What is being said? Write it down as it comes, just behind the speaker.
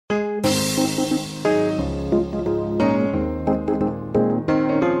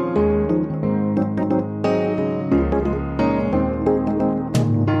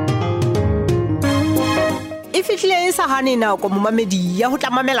fihlile e sa hane nako momamedi ya ho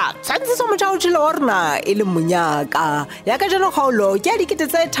tlamamela tshwantshiso motho o tshela wa rona e le Monyaka ya ka jeno kgaolo ke a dikete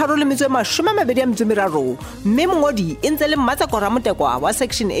tse 323 mme mongodi e ntse le Mmatsakora Motekwa wa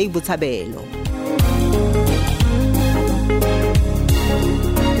section A Botshabelo.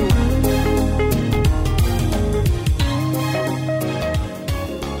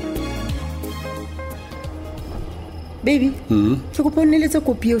 Baby, ke go poneletse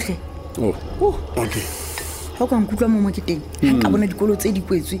kopi yohle. Oh, okay. Ha o ka nkutlwa mo moketeng, ha ka bona dikolo tse di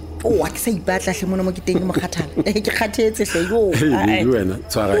kwetswe. A ke sa ipatla hle mona moketeng mo kgathala. Ke kgathetse hle yo. Hey, wena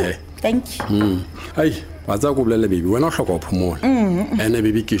tswara he. Thank you. Ai, wa tsa go bolele baby, wena o hloka go phomola. Ene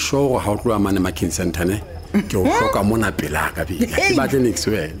baby ke sure ha o tloa mane Makin Center ne. Ke o hloka mona pela ka baby. Ke batla next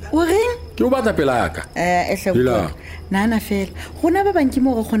wena. O reng? Ke o batla pela ka. Ehle. Nana fela. Gona ba banki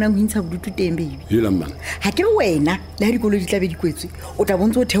mo go kgonang go intsha bodutu teng baby. Hela man. Ha ke re wena, le ha dikolo di tla be di kwetswe, o tla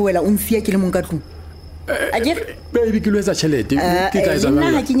bontse o theoela o mfia ke le mong ka tlung. Baby ke lo etsa tšhelete ke tla etsa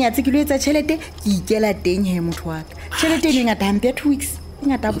nna ha ke nyatse ke lo etsa tšhelete ke ikela teng he motho wa ka tšhelete e ngata hampe ya 2 weeks e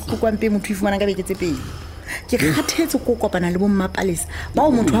ngata bohlokwa mpe motho ifumana ka beke tse pedi ke kgathetse go kopana le bo mmapalesa ba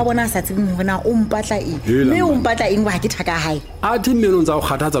o motho wa bona a sa tsebeng hore na o mpatla eng mme o mpatla eng ba ke thaka hae a thi mmeno ntsa go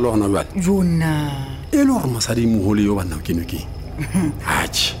kgathatsa le gona jwale jona e le gore mosadi moholo yo banna o kenokeng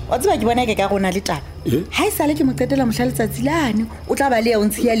Hatch. O tseba ke bona ke ka rona le taba. Ha e sale ke mo qetela mohla letsatsi lane o tla ba le ya o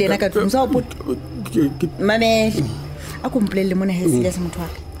ntshiya le ena ka tlung sa o pot. Mamele. A komplele mona he sile se motho wa.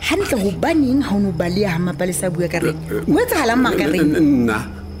 Hantle go baneng ha o no baleya ha mapalesa bua ka reng. O etsa hala makareng. Nna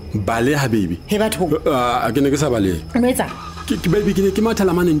baleya baby. He batho. A ke ne ke sa baleya. O etsa. Ke baby ke ne ke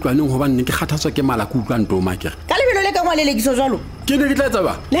mathala mane ntwaneng ho bane ke kgathatswa ke mala ku utlwa nto makere. Ka lebelo le ka ngwa le lekiso jwalo. Ke ne ke tla etsa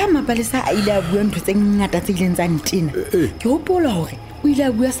ba. Le ha mapalesa a ile a bua ntho tse ngata tse ileng tsa ntena. Ke hopola hore o ile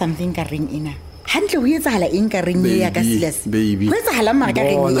a bua something ka reng ena. Hantle ho etsahala eng ka reng ye ya ka Silas. Baby. Ho etsahala mara ka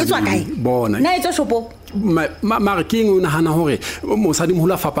reng e tswa kae? Bona. Na etsa shopo. Mara ke eng o nahana hore mosadi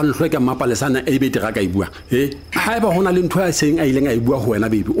moholo fapana hlwe ka mapalesana e be dira ka ibua ha eba hona le ntho ya seng a ileng a ibua ho wena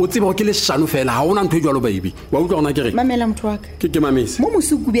baby o tsebe ho ke le shano fela ha ona ntho e jwalo baby wa utlwa ona ke re mamela motho wa ka ke mamisi mo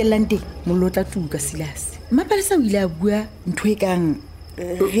mosukubellang teng mollo tla tuka Silas mapalesa o ile a bua ntho e kang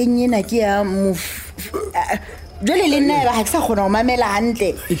reng ena ke ya jole le nna ba ha ke sa khona go mamela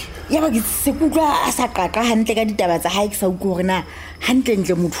hantle ya ba ke se kutlwa a sa qaka hantle ka ditaba tsa ha ke sa utlwa hore na hantle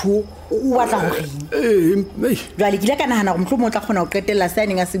ntle motho o batla ho reng jwale ke ile ka nahana gore mohlomong o tla kgona go qetella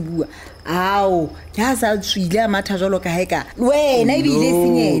sane nga se bua ao ke ha sa tswile a matha jalo ka haeka wena e bile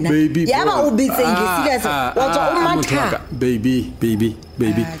senyena ya ba o betseile Silas wa tswa o matha baby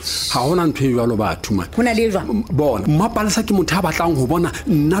ha hona ntho e jwalo batho man hona le jwa bona mmapalesa ke motho a batlang ho bona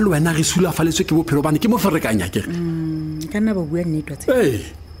nna le wena re sula faletswe ke bophelo bane ke mo ferekanya ke ka nna ba bua nnete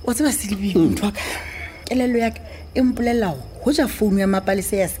wa tseba Silibi motho wa ka kelelo ya ka e mpolella ho ja phone ya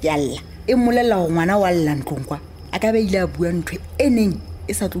mapalesa ya skialla e mmolella ho ngwana wa llantlong kwa a ka ba ile a bua ntho e neng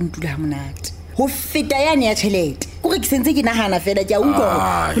e sa tlontula ha monate ho feta yane ya tšhelete go re ke sentse ke nahana fela ke a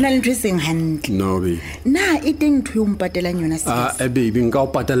utlwa hona le ntho e seng hantle no baby na e teng ntho e o mpatelang yona Silas baby nka o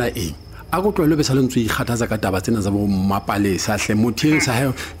patela eng a go tlwele be sale ntse ikgathatsa ka taba tsena za bo mapalesa hle motheng sa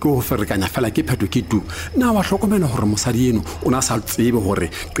hae ke ho ferekanya fela ke pheto ke tu na wa hlokomela hore mosadi eno o na sa tsebe hore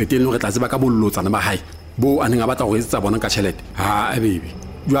qeteleng re tla tseba ka bollotsana ba hae bo aneng a batla go etsa bona ka tšhelete ha baby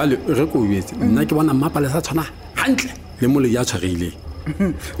jwale re ko yetse nna ke bona mapalesa tshwana hantle le mole ya tshwareile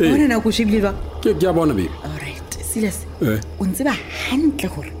bona na go shebile ba ke ya bona baby alright Silas o ntse ba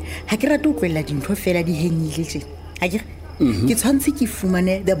hantle gore ha ke rate o tlwella dintho fela di hengile tse ha ke ke tshwantse ke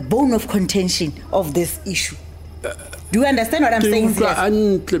fumane the bone of contention of this issue do you understand what I'm saying Silas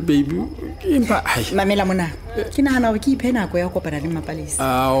hantle baby impa mamela mona ke nahana hore ke iphena go ya kopana le mapalesa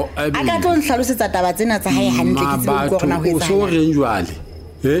a ka tlo nhlalosetsa taba tsena tsa hae hantle ke tsebe go rena ho etsa so reng jwale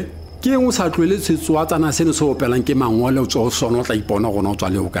ke eng o sa tlwele tsetswa tsana sene se opelang ke mangwele o tswa sona o tla ipona gona o tswa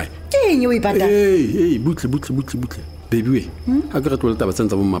le ho kae ke eng o ipata butle baby we ha ke re tlwele taba tsena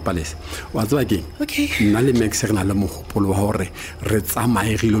tsa bo mapalesa wa tswa ke okay nna le Max re na le mogopolo wa hore re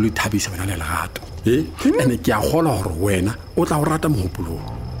tsamae re lo le thabisa bana le lerato ene ke a gola hore wena o tla go rata mogopolo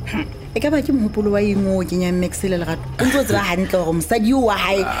e ka ba ke mohopolo wa eng o kenya Max le lerato o ntse o tseba hantle gore mosadi wa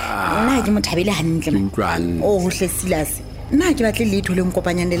hae nna ke mothabile hantle o ho hle Silas nna ke batle letho le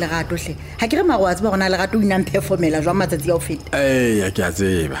nkopanyang le lerato hle ha ke re mago a tseba gona lerato o inang performela jwa matsatsi ya o feta ya ke a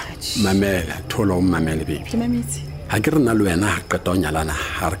tseba mamela thola o mamele baby ke mametsi ha ke re nna le wena ha qeta o nyalana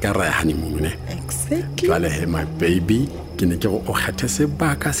ha re ka ra honeymoon ne exactly jwale he my baby ke ne ke go o kgethe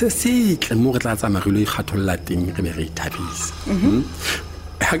sebaka se setle mo re tla tsamagile e kgatholla teng re be re ithabisa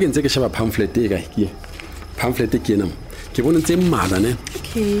ha ke ntse ke sheba pamphlet e ka ke pamphlet ke ena ke bone tse mmala ne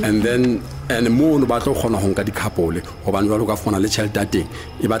Okay. and then mo no batla go kgona go nka dikhapole go bana jalo ka fona le child dating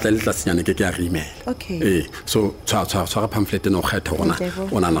e batla le tlasenyane ke a re email Okay. so tshwara pamphlet no kgetha gona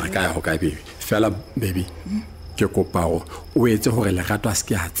ona na ka ya go ka baby fela baby ke kopa o etse gore le gato a se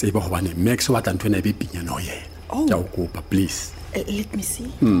ke a tseba go bane Max wa tla ntwe na be pinya no ye ja o kopa please Let me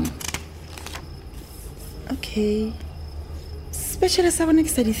see. Okay. Special sa bona ke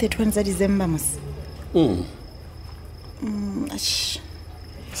sa di 31 tsa December mos.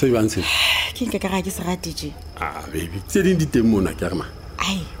 so you want Ke nke ka ga ke se rate je. baby tse ding di teng mona ke re ma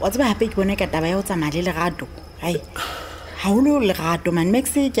Ai, wa tseba hape ke bona ka taba ya o tsamaya le lerato. Ai. Ha o lo lerato man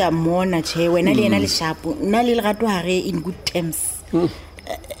Max ke a mona che wena le yena le shapo. Nna le lerato ha re in good terms.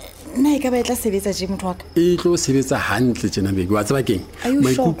 Nna e ka ba etla sebetsa je motho wa ka. e tlo sebetsa hantle tjena baby wa tseba keng Are you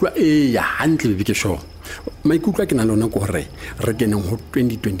sure? maikutlo ya hantle baby ke sure maikutlo ke na lona go re re keneng ho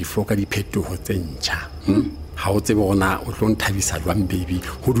 2024 ka diphetogo tse ntjha ha o tsebe gona o tlo nthabisa jwang baby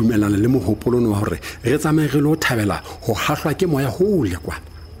go dumelana le mohopolone wa gore re tsamaye re lo thabela go hahlwa ke moya ho le kwa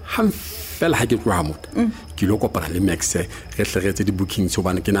ha fela ha ke tloa motho ke lo kopana le Max re tlheretse di bookings ho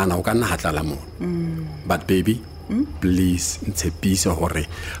bana ke nana o ka nna hatlala mo but baby please ntshepise gore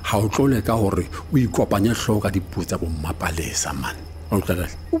ha o tlo leka gore o ikopanye hloka diputsa bo mmapalesa man o tla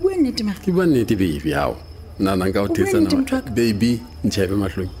O bua nnete ma. ke bua nnete baby hao nana nka o thetsa nnete, na motho wa ka. baby ntshebe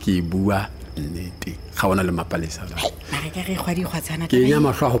mahlong ke bua nnete ga ona le mapalesa jwale Mara ka re kgwadi kgwatsana ke nya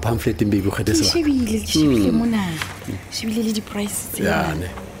mahlo a go pamphleting baby go Ke desa shebile mona. Shebile le di prices tse. ya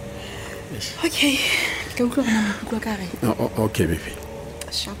ne Okay. Ke utlwa bona maikutlo a ka re. okay baby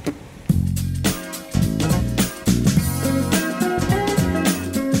Sharp.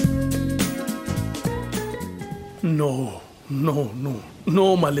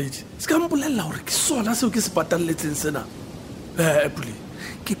 No malady se ka mpolelela gore ke sona seo ke se patalletseng sena pole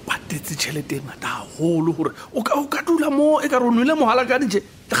ke patetse tšhelete e ngata gagolo gore o ka dula mo e ka re o nwele mogala ka dije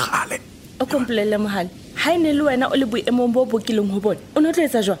le gale o kompolele mohale ha ene le wena o le boemong bo bokileng ho bona o no tla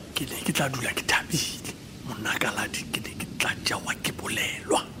etsa jwang ke ne ke tla dula ke thabile monakaladi ke ne ke tla jawa ke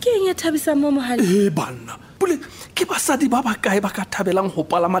bolelwa ke eng e thabisang mo mohale banna pole ke basadi ba bakae ba ka thabelang go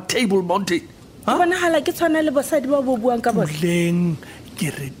palama Table Mountain o bonahala ke tshwana le bosadi ba bo buang ka bona boleng ke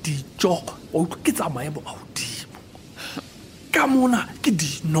re dijo ke tsa maemo a godimo ka mona ke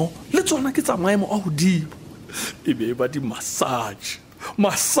dino le tsona ke tsa maemo a godimo e be ba di massage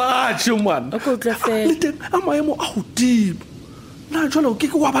man O ka utlwa fela. le teng a maemo a godimo na jwale o ke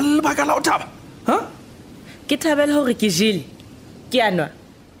wa ba le lebaka la o thaba ke thabela hore ke jele ke anwa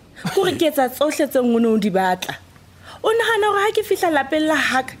gore ke etsa tsohle tse ngwe no di batla o nahana gore ha ke fihla lapeng la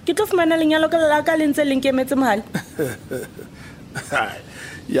haka ke tlo fumana lenyalo ka la ka le ntse le nkemetse mohale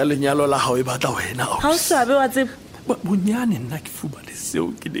ya lenyalo la hao e batla wena ha o sabe wa tseba bonyane nna ke fumane seo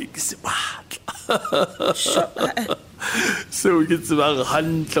ke ne ke se batla seo ke tsebang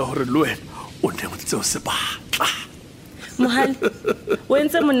hantle gore le wena o ne o ntse o se batla mohale o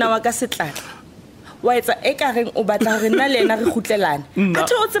entse monna wa ka setlatla wa etsa e ka reng o batla gore nna le ena re kgutlelane a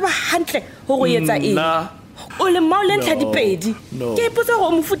tlo o tseba hantle gore o etsa eng o le mao le ntlha dipedi ke ipotsa gore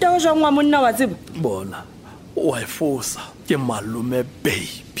o mofuta o jwang wa monna wa tseba bona o a fosa ke malome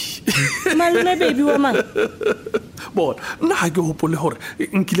baby malome baby wa mang bona nna ha ke hopole gore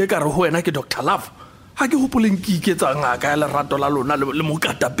nkile ka re ho wena ke Dr. Love ha ke hopole ke iketsa ngaka ya lerato la lona le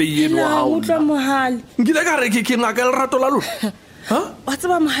mokatapeyi eno wa la hao utlwa mohale nkile ka re ke ngaka ya lerato la lona wa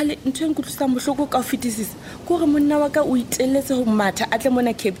tseba mohale ntho e nkutlwisang bohloko ka o fetisisa ke gore monna wa ka o iteletse ho matha a tle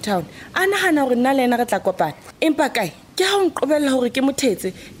mona Cape Town a nahana gore nna le ena re tla kopana empa kae ke ha o nqobella gore ke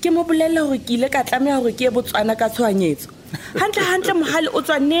mothetse ke mo bolella gore ke ile ka tlameha gore ke ye Botswana ka tshohanyetso hantle mohale o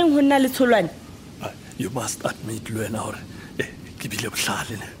tswa neng ho nna le tsholwane you must admit le wena gore ke bile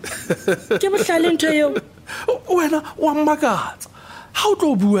bohlale ne ke bohlale ntho eo wena wa mmakatsa ha o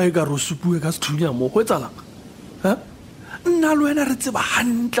tlo bua e ka re o supue ka sethunya mo go etsalang nna le wena re tseba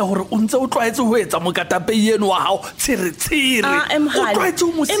hantle gore o ntse o tlwaetse ho etsa mokatapeyi eno wa hao tshire o tlwaetse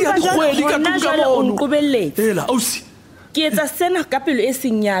ho mosia dikgwedi ka tlung ka mono ela ausi ke etsa sena ka pelo e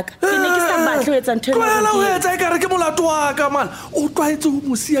seng yaka ke ne ke sa batle ho etsa ntho tlwaela ho etsa e ka re ke molato wa ka man o tlwaetse ho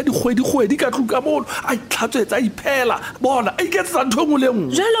mosia dikgwedi ka tlung ka mono a itlhatswetsa a iphela bona a iketsetsa ntho e nngwe le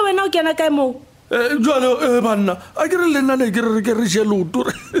nngwe jwale wena o kena kae moo jwale banna a ke re le nna ne ke re je loto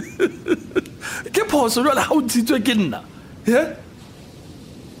ke phoso jwale ha o ntshitswe ke nna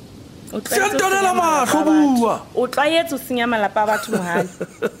Siantonela mahlo bua o tlwaetse o senya malapa a batho mohale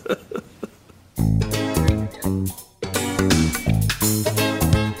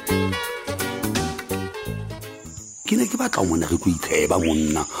ke ne ke batla mona re tlo itsheba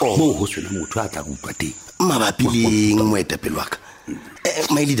monna mo ho sena motho a tla go utlwa teng mabapi le moetapele wa ka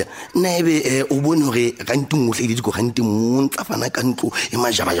maelida nna ebe o bone gore ganteng o tlaile dikogante mo ntsa fana ka ntlo e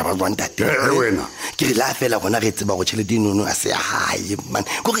majabajaba jwang tate wena ke re la fela gona re tseba go tšhelete enono a se gae man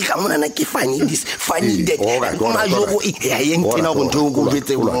kore ga monana ke funny this funny that majogo ya entena go ntho go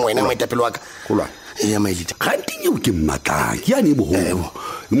jetse wena moetapele wa ka ya maelida gante eo ke mmatlang ke yane boholo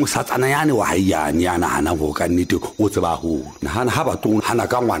mosatsana yane wa haiane yana hana go ka nnete o tseba go nahana ha batong hana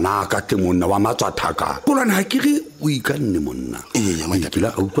ka ngwana ka te monna wa matswathaka kolwana ha ke re o ikanne monna ya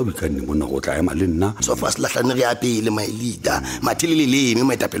maelida a utlwa o ikanne monna go tla ema le nna so fast la hlane re apele maelida mathele le me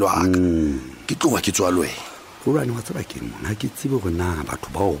moetapele wa ka ke tloga ke tswa lwe kolwana wa tseba ke monna ke tsebe go na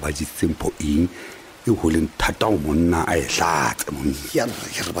batho bao ba ditsempo eng e go leng thata o monna a e hlatse monna ya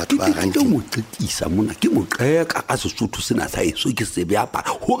re batho ba gantse mo tletisa monna ke mo qeka ka Sesotho sena sa eso ke sebe apa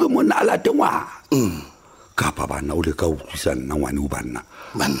hore monna a late ngwana kapa bana o le ka utlwisa nna ngwane o banna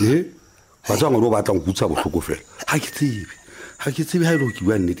ba tswa ngolo ba tla go utsa bohloko fela ha ke tsebe ha ile go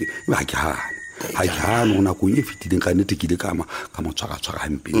bua nnete ba ke hana ona go e fitileng ka nnete ke le ka motswaka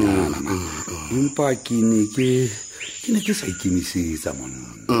hampenyana empa ke ne ke sa ikemisetsa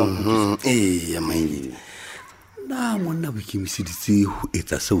monna ya maelida na monna bo ikemiseditse ho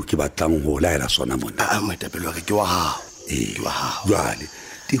etsa seo ke batlang ho laela sona monna moetapele wa ka ke wa hao jwale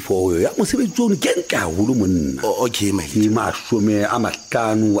tefo ya mosebetsi ono ke nke haholo monna okay maelida ke mashome a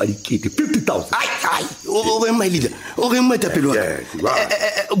mahlano a dikete 50,000 o re maelida o re moetapele wa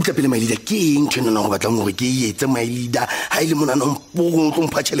ka botlapele maelida ke eng tshwanela go batlang gore ke etse maelida ha ile monana o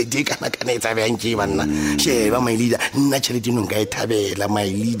mpha tšhelete e kana e tsabeyang ke banna sheba maelida nna tšhelete eno nka e thabela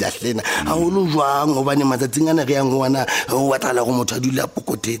maelida hlena haholo jwang gobane matsatsing ana re yang wana o batlala go motho a dula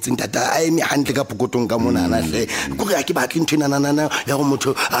pokotetseng tata a eme hantle ka pokotong ka monana hle kore a ke batle ntho enanana ya go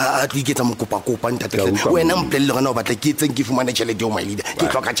motho a tlo iketsa mokopa ntate wena mpolelele gona o batla ke etseng ke fumane tšhelete o maelida ke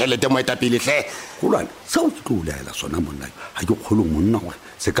tlhoka tšhelete moetapele hle golwane seo ke tlo laela sona monna ha ke kgolo monna gore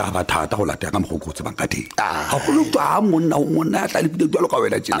se ka ba thata go latela ka mogokotse bang ka teng ga golo twa monna a tla le pile jalo ka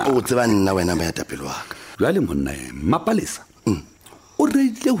wena tjena o tseba nna wena moetapele wa ka jwale monna Mapalesa o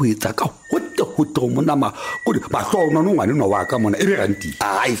reile ho etsa ka hote monna ma go ba hlona no ngwane no wa ka mona e re ganti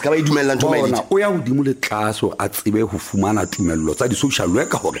ai ska ba e dumella ntho maelida o ya hodimo le tlaso a tsebe ho fumana tumello tsa di social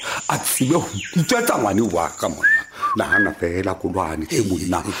worker hore a tsebe ho utswetsa ngwane wa ka mona nahana fela kolwane e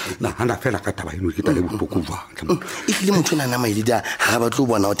monna nahana fela ka taba eno ke tale botlhoko jwang e tlile motho nana maelida ha ba tlo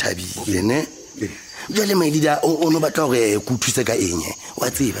bona o thabile ne jwale maelida o no batla gore go thuse ka eng wa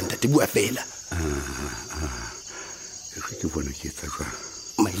tseba ntate bua fela ke bona ke tsa jwa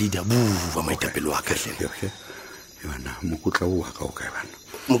maelida bua moetapele wa ka hle yona mokotla o wa ka o ka bana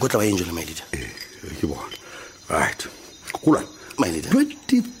mokotla wa enjela maelida ke bona right kula maelida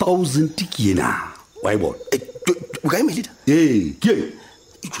 20,000 tikina wa ibona o ka maelida ke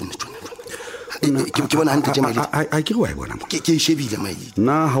ke bona hantle tse maelida a ke wa ibona ke shebile maelida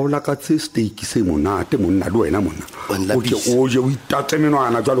na ha o la ka tse steak se monate monna le wena monna o ke o je o itatse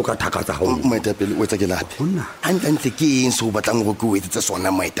menwana jalo ka thakatsa ha o moetapele o etsa ke lape hantle ke eng se o batlang go ke o etse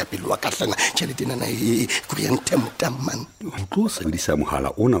sona moetapele wa ka hlana tšhelete nana e go yang temman o tlo sebedisa mohala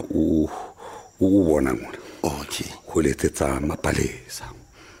ona o bona ngwana okay go letsetsa Mapalesa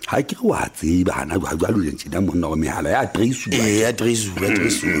ha ke re wa tseba hana jwalo le ntšhina monna wa mehala ya trace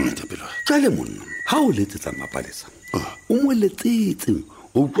moetapele jale monna ha o letsetsa Mapalesa o mo letsetse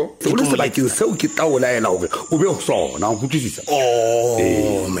o le sebakeng seo ke taolaela gore o be go sona o kutlwisisa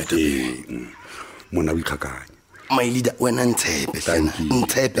moetapele monna o ikgakanya maelida wena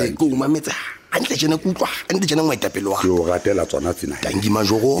ntshepe ko o mametse hantle tjena ke utlwa hantle tjena moetapele wa ke o ratela tsona tsena tangi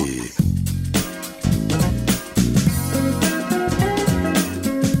majoro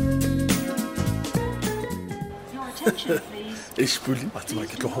espuli ba tseba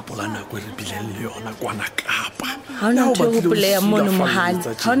ke tlo gopola nako e re bileng le yona kwana Kapa ha ona ntho e hopoleyang mono mohale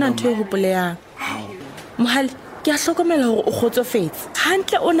ha ona ntho e hopoleyang mohale ke a hlokomela hore o kgotsofetse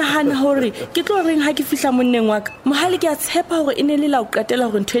hantle o nahana hore ke tlo reng ha ke fihla monneng wa ka mohale ke a tshepa hore e ne le la o qetela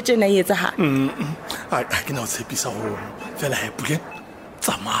hore ntho e tsena e etsahala ha ke na o tshepisa hore fela hepule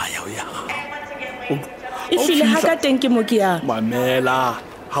tsamaya o ya e file ha ka teng ke mo ke yang mamela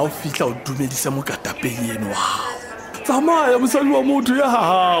ha o fihla o dumedisa mokatapeng eno wa hao tsamaya mosadi wa motho ya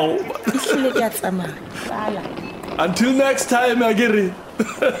hao e file ke a tsamaya until next time agere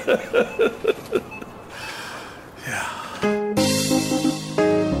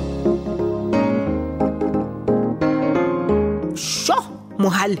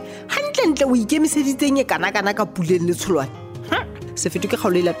mohale hantle o ikemiseditseng e kana ka puleng le tsholwane se fetwe ke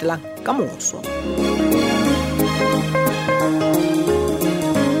kgaolo e latelang ka moso.